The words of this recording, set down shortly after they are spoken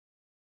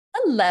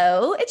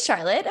Hello, it's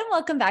Charlotte, and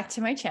welcome back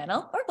to my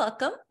channel, or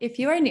welcome if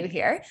you are new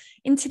here.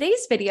 In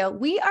today's video,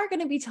 we are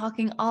going to be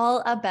talking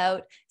all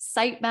about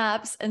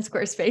sitemaps and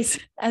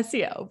Squarespace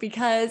SEO,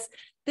 because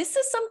this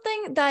is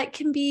something that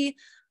can be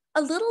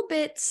a little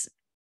bit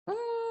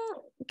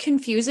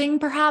confusing,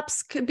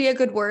 perhaps could be a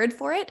good word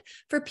for it,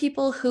 for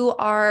people who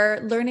are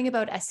learning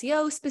about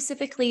SEO,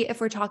 specifically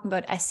if we're talking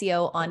about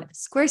SEO on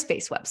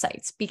Squarespace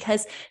websites,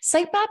 because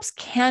sitemaps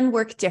can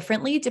work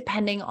differently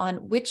depending on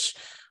which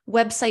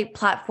website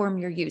platform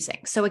you're using.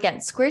 So again,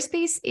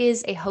 Squarespace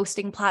is a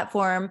hosting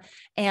platform,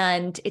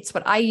 and it's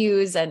what I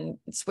use, and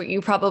it's what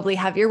you probably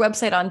have your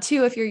website on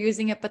too if you're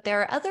using it. But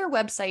there are other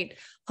website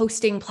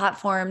hosting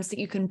platforms that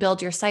you can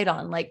build your site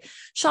on, like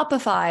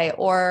Shopify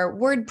or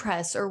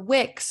WordPress or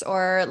Wix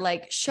or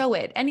like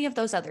Showit, any of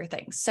those other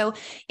things. So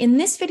in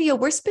this video,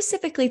 we're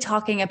specifically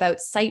talking about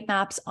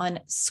sitemaps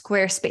on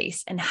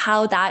Squarespace and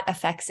how that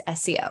affects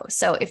SEO.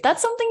 So if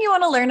that's something you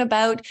want to learn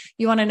about,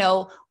 you want to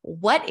know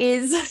what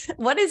is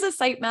a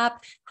sitemap?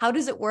 How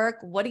does it work?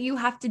 What do you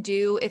have to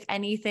do, if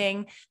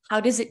anything? How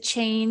does it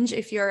change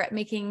if you're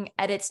making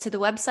edits to the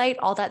website?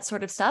 All that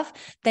sort of stuff.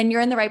 Then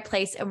you're in the right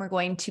place, and we're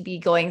going to be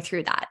going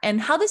through that.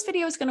 And how this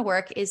video is going to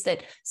work is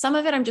that some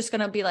of it I'm just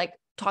going to be like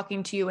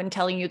talking to you and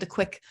telling you the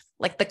quick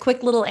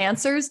little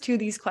answers to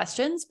these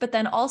questions. But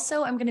then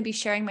also I'm going to be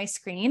sharing my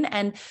screen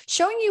and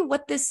showing you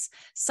what this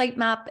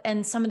sitemap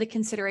and some of the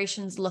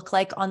considerations look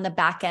like on the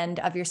back end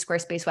of your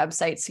Squarespace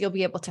website. So you'll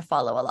be able to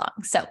follow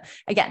along. So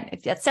again,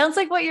 if that sounds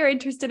like what you're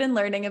interested in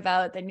learning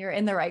about, then you're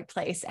in the right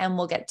place, and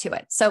we'll get to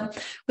it. So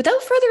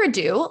without further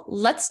ado,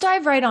 let's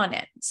dive right on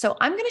in. So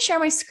I'm going to share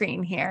my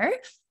screen here.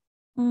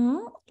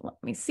 Let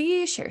me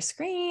see, share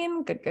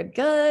screen.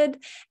 Good.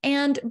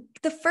 And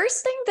the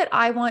first thing that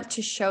I want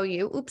to show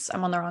you, oops,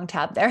 I'm on the wrong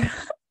tab there,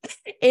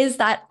 is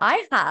that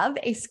I have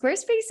a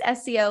Squarespace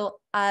SEO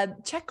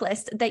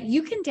checklist that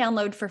you can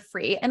download for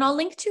free. And I'll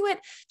link to it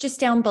just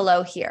down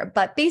below here.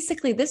 But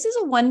basically, this is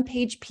a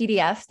one-page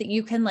PDF that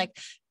you can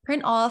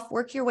print off,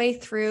 work your way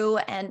through,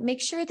 and make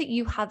sure that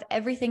you have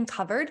everything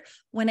covered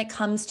when it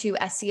comes to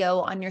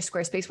SEO on your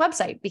Squarespace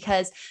website.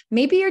 Because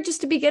maybe you're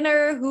just a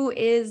beginner who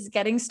is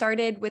getting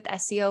started with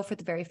SEO for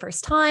the very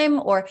first time,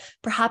 or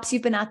perhaps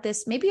you've been at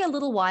this maybe a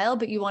little while,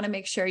 but you want to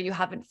make sure you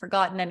haven't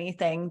forgotten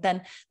anything,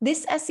 then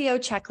this SEO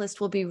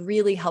checklist will be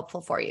really helpful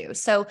for you.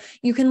 So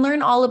you can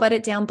learn all about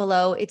it down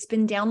below. It's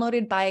been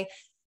downloaded by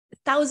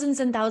thousands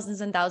and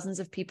thousands and thousands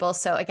of people.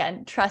 So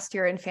again, trust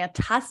you're in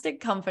fantastic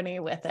company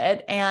with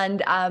it.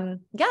 And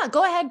yeah,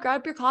 go ahead,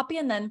 grab your copy,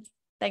 and then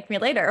thank me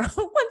later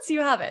once you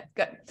have it.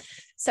 Good.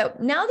 So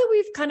now that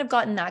we've kind of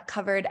gotten that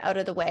covered out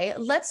of the way,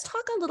 let's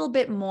talk a little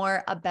bit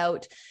more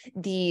about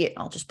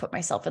I'll just put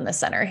myself in the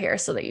center here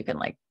so that you can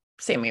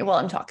see me while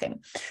I'm talking.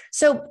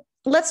 So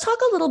let's talk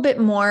a little bit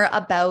more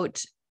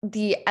about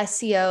the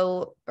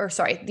SEO,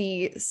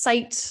 the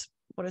site,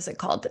 what is it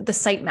called? The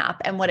sitemap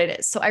and what it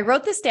is. So I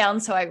wrote this down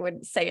so I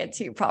would say it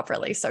to you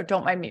properly. So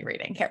don't mind me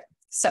reading here.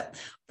 So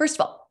first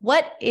of all,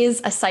 what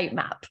is a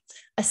sitemap?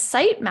 A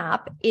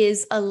sitemap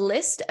is a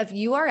list of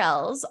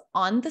URLs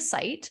on the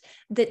site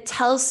that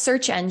tells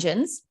search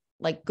engines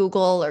like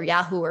Google or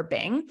Yahoo or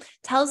Bing,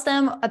 tells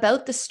them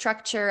about the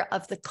structure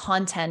of the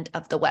content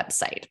of the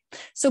website.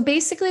 So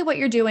basically what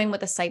you're doing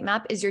with a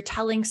sitemap is you're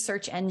telling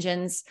search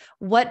engines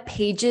what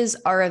pages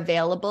are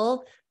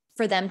available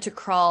for them to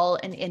crawl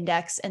and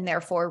index and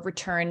therefore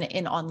return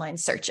in online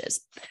searches.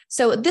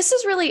 So this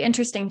is really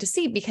interesting to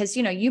see because,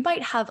 you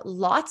might have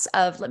lots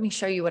of, let me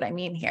show you what I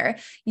mean here.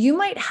 You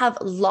might have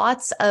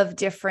lots of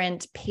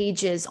different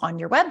pages on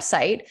your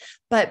website,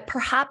 but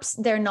perhaps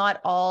they're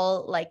not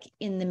all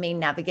in the main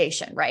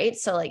navigation, right?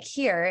 So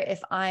here,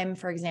 if I'm,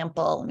 for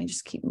example, let me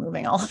just keep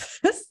moving all of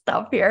this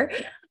stuff here.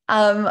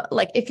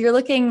 If you're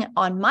looking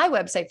on my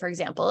website, for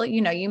example,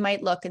 you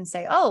might look and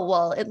say, oh,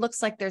 well, it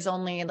looks like there's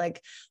only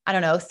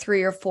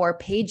 3 or 4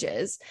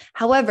 pages.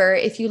 However,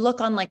 if you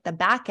look on the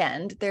back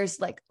end, there's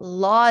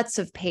lots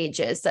of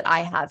pages that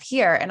I have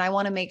here. And I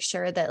want to make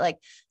sure that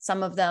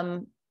some of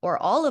them or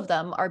all of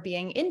them are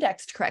being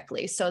indexed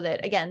correctly so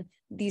that, again,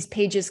 these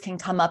pages can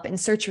come up in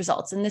search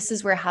results. And this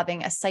is where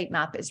having a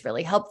sitemap is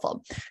really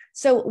helpful.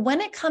 So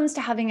when it comes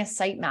to having a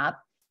sitemap,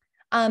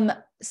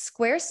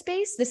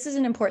 Squarespace, this is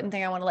an important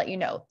thing I want to let you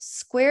know.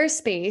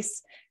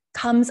 Squarespace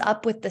comes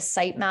up with the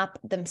sitemap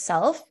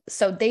themselves.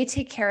 So they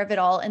take care of it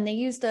all, and they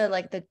use the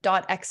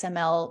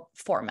 .xml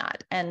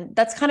format. And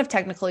that's kind of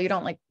technical. You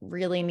don't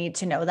really need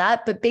to know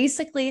that. But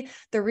basically,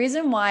 the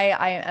reason why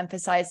I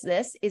emphasize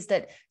this is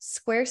that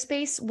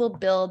Squarespace will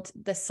build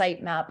the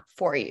sitemap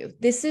for you.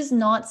 This is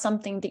not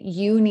something that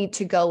you need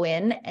to go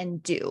in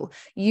and do.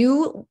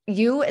 You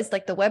as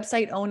the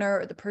website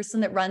owner, or the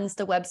person that runs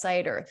the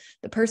website, or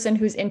the person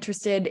who's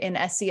interested in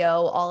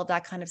SEO, all of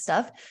that kind of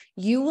stuff,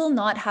 you will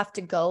not have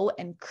to go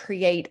and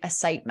create a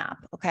sitemap,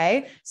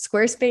 okay?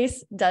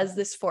 Squarespace does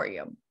this for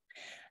you.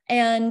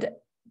 And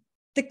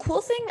the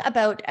cool thing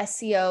about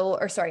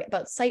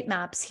about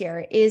sitemaps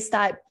here is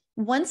that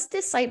once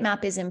this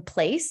sitemap is in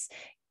place,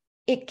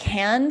 it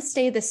can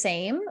stay the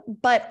same,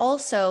 but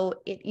also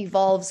it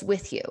evolves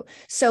with you.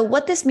 So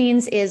what this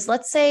means is,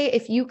 let's say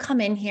if you come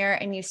in here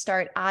and you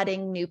start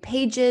adding new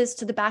pages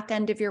to the back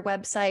end of your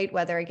website,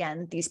 whether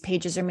again, these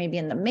pages are maybe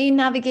in the main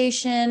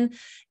navigation,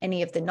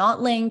 any of the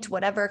not linked,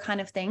 whatever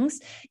kind of things.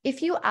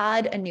 If you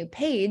add a new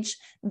page,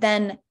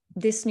 then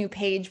this new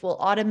page will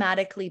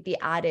automatically be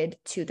added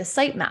to the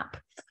sitemap.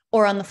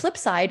 Or on the flip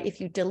side,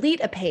 if you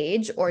delete a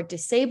page or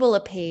disable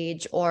a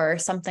page or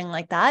something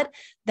like that,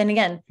 then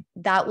again,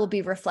 that will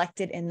be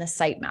reflected in the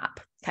sitemap.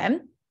 Okay.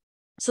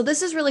 So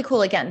this is really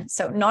cool again.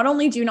 So not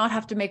only do you not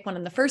have to make one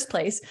in the first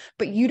place,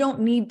 but you don't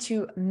need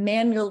to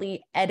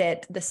manually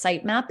edit the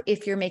sitemap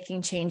if you're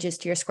making changes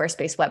to your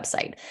Squarespace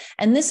website.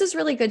 And this is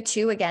really good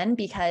too, again,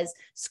 because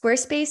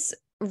Squarespace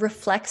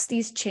reflects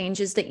these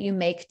changes that you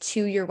make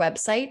to your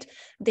website.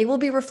 They will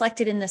be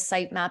reflected in the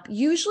sitemap,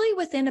 usually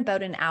within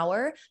about an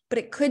hour, but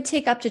it could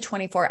take up to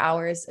 24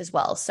 hours as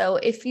well. So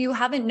if you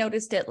haven't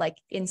noticed it like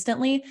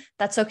instantly,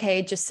 that's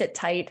okay. Just sit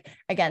tight.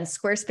 Again,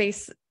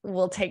 Squarespace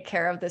will take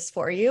care of this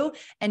for you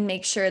and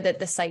make sure that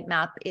the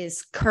sitemap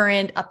is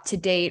current, up to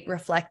date,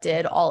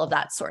 reflected, all of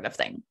that sort of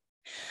thing.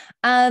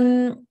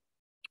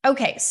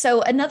 Okay,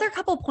 so another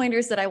couple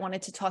pointers that I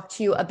wanted to talk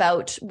to you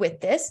about with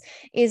this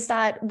is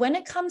that when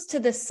it comes to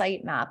the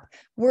sitemap,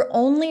 we're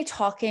only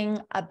talking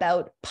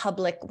about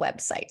public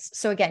websites.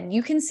 So again,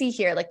 you can see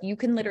here, like you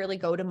can literally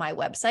go to my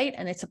website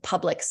and it's a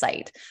public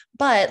site.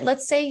 But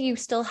let's say you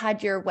still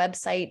had your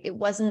website, it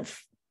wasn't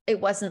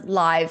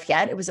live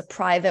yet. It was a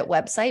private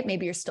website.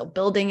 Maybe you're still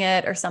building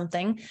it or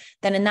something.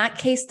 Then in that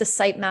case, the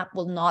sitemap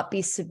will not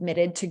be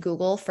submitted to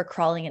Google for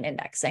crawling and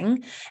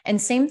indexing.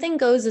 And same thing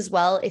goes as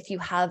well if you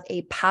have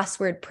a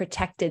password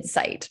protected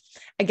site.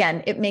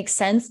 Again, it makes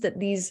sense that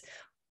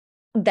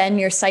then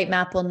your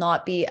sitemap will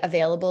not be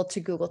available to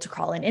Google to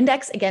crawl and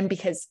index. Again,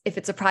 because if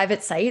it's a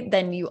private site,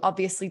 then you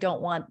obviously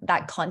don't want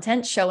that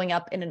content showing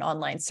up in an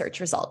online search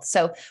result.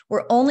 So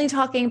we're only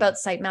talking about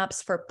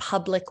sitemaps for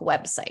public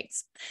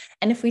websites.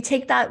 And if we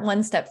take that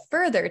one step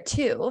further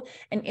too,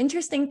 an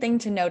interesting thing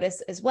to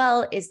notice as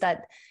well is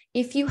that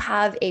if you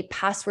have a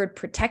password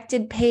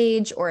protected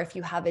page or if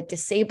you have a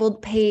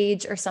disabled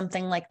page or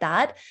something like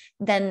that,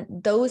 then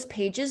those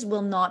pages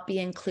will not be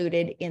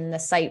included in the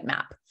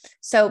sitemap.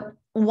 So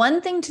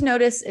one thing to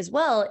notice as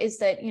well is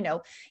that,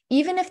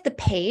 even if the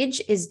page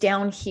is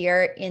down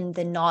here in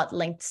the not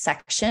linked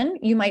section,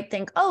 you might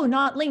think, oh,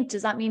 not linked,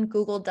 does that mean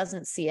Google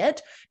doesn't see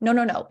it?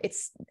 No.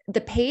 It's the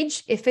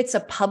page. If it's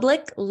a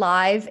public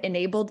live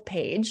enabled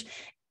page,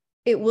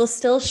 it will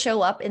still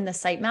show up in the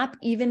sitemap,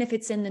 even if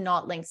it's in the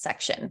not linked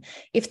section.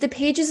 If the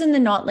page is in the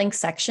not linked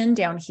section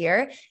down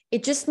here,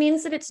 it just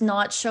means that it's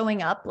not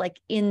showing up like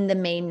in the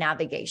main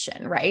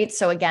navigation, right?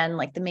 So again,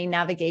 like the main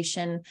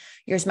navigation,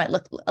 yours might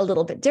look a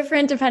little bit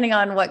different depending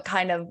on what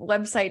kind of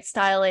website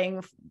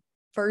styling,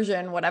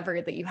 version,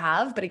 whatever that you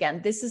have. But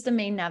again, this is the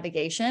main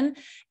navigation.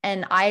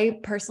 And I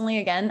personally,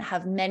 again,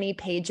 have many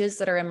pages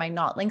that are in my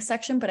not linked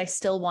section, but I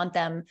still want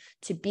them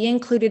to be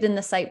included in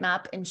the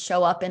sitemap and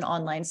show up in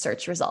online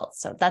search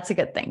results. So that's a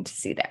good thing to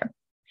see there.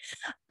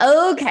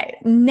 Okay,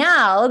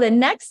 now the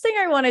next thing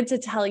I wanted to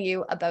tell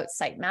you about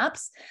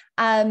sitemaps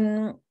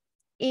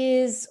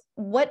is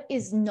what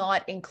is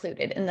not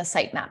included in the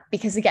sitemap.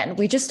 Because again,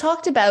 we just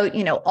talked about,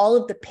 all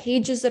of the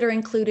pages that are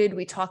included.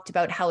 We talked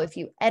about how if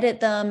you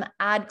edit them,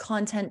 add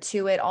content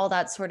to it, all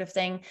that sort of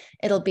thing,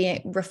 it'll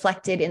be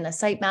reflected in the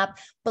sitemap.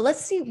 But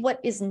let's see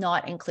what is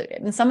not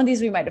included. And some of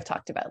these we might have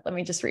talked about. Let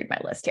me just read my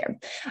list here.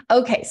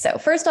 Okay, so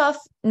first off,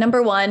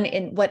 number one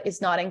in what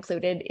is not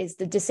included is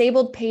the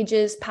disabled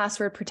pages,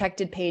 password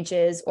protected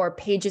pages, or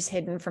pages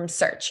hidden from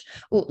search.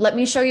 Ooh, let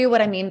me show you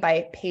what I mean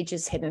by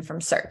pages hidden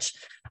from search.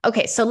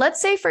 Okay, so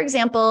let's say, for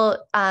example,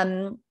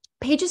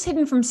 pages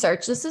hidden from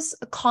search. This is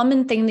a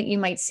common thing that you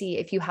might see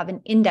if you have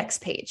an index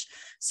page.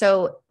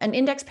 So an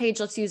index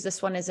page, let's use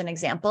this one as an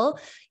example.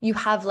 You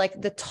have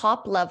like the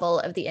top level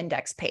of the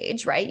index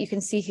page, right? You can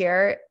see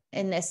here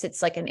in this,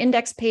 it's like an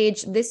index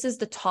page. This is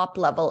the top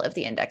level of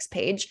the index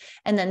page.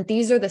 And then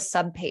these are the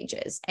sub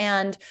pages.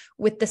 And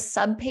with the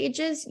sub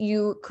pages,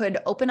 you could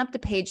open up the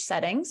page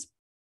settings.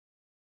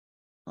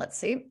 Let's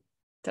see.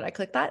 Did I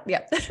click that?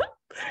 Yep.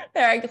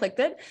 There, I clicked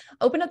it.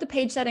 Open up the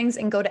page settings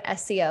and go to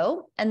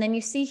SEO. And then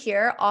you see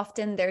here,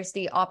 often there's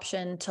the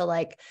option to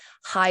like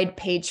hide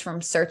page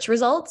from search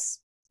results.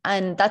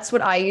 And that's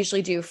what I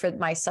usually do for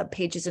my sub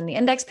pages and the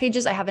index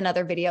pages. I have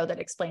another video that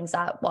explains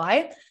that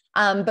why.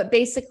 But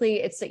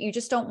basically it's that you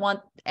just don't want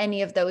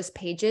any of those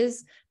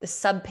pages, the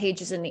sub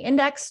pages in the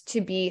index,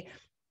 to be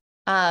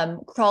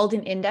crawled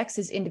and indexed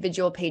as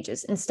individual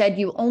pages. Instead,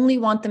 you only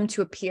want them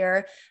to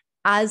appear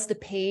as the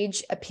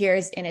page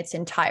appears in its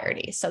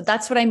entirety. So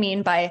that's what I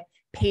mean by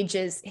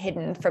pages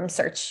hidden from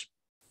search.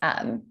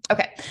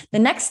 Okay, the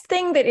next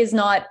thing that is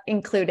not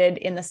included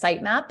in the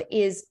sitemap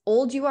is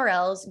old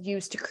URLs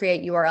used to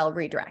create URL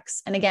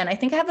redirects. And again, I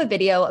think I have a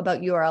video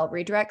about URL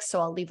redirects,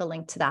 so I'll leave a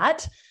link to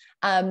that.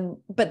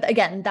 But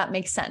again, that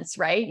makes sense,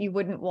 right? You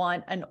wouldn't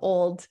want an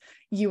old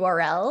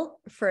URL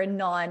for a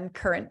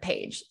non-current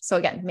page. So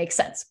again, makes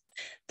sense.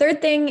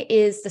 Third thing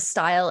is the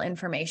style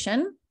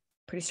information.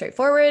 Pretty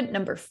straightforward.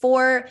 Number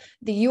 4,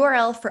 the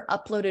URL for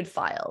uploaded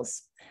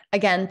files.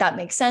 Again, that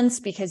makes sense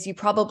because you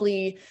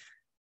probably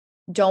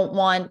don't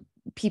want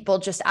people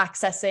just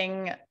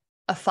accessing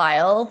a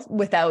file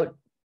without,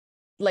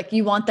 like,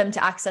 you want them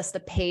to access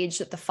the page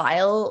that the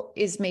file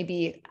is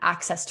maybe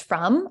accessed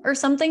from or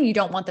something. You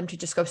don't want them to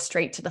just go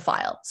straight to the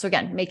file. So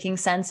again, making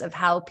sense of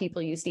how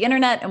people use the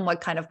internet and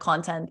what kind of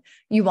content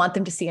you want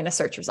them to see in a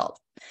search result.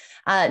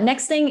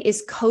 Next thing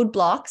is code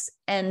blocks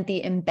and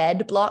the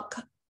embed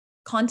block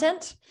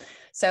content.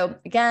 So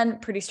again,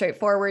 pretty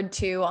straightforward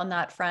too on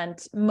that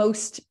front.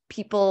 Most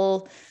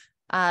people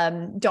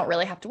don't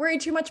really have to worry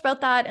too much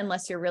about that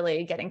unless you're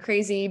really getting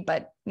crazy.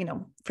 But, you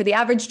know, for the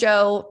average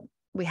Joe,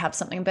 we have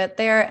something a bit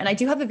there. And I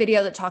do have a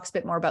video that talks a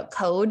bit more about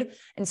code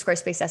and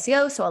Squarespace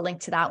SEO. So I'll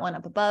link to that one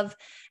up above.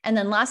 And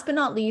then last but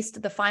not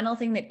least, the final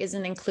thing that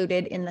isn't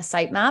included in the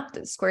sitemap,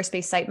 the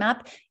Squarespace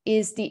sitemap,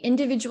 is the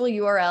individual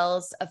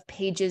URLs of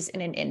pages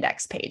in an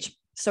index page.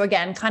 So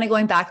again, kind of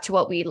going back to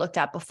what we looked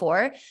at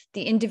before,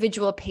 the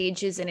individual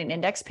pages in an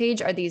index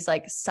page are these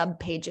like sub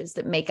pages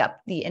that make up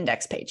the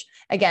index page.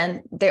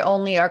 Again, they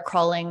only are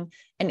crawling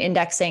and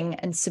indexing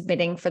and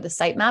submitting for the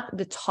sitemap,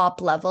 the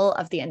top level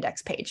of the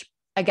index page.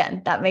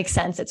 Again, that makes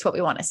sense. It's what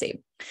we want to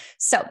see.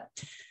 So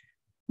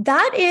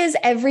that is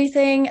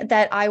everything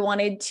that I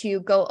wanted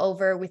to go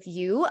over with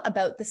you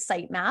about the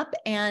sitemap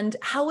and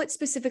how it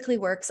specifically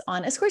works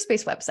on a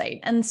Squarespace website.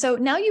 And so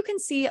now you can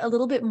see a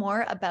little bit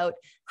more about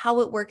how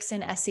it works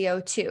in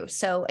SEO too.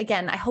 So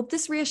again, I hope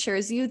this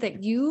reassures you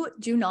that you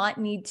do not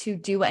need to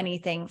do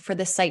anything for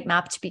the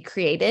sitemap to be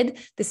created.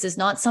 This is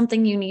not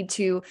something you need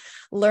to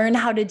learn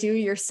how to do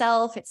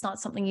yourself. It's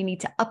not something you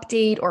need to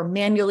update or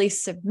manually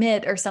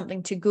submit or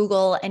something to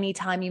Google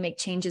anytime you make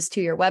changes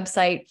to your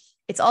website.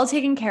 It's all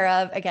taken care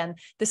of. Again,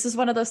 this is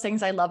one of those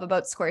things I love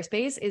about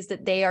Squarespace is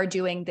that they are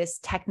doing this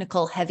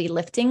technical heavy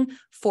lifting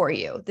for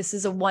you. This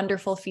is a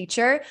wonderful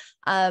feature.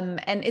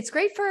 And it's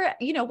great for,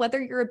 you know,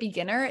 whether you're a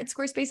beginner at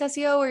Squarespace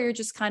SEO or you're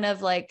just kind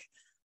of like,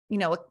 you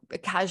know, a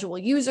casual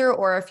user,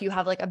 or if you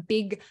have like a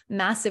big,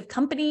 massive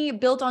company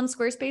built on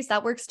Squarespace,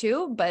 that works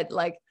too. But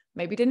like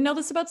maybe didn't know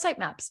this about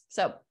sitemaps.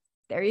 So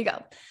there you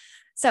go.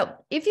 So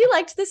if you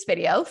liked this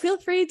video, feel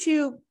free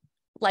to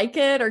like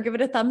it or give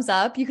it a thumbs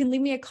up. You can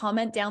leave me a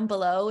comment down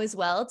below as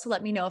well to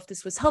let me know if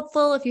this was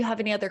helpful, if you have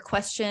any other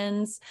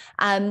questions,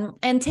 and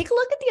take a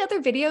look at the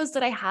other videos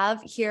that I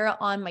have here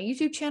on my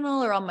YouTube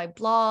channel or on my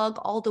blog,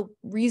 all the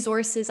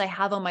resources I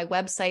have on my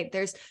website.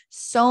 There's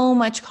so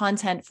much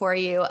content for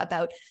you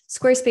about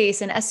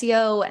Squarespace and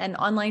SEO and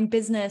online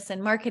business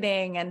and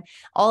marketing and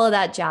all of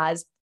that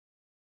jazz.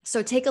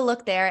 So take a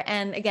look there.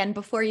 And again,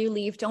 before you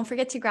leave, don't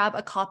forget to grab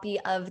a copy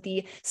of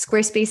the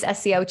Squarespace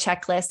SEO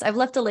checklist. I've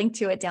left a link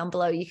to it down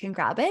below. You can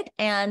grab it.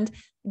 And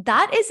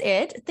that is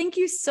it. Thank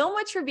you so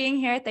much for being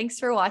here. Thanks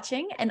for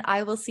watching. And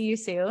I will see you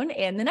soon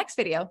in the next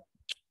video.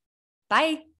 Bye.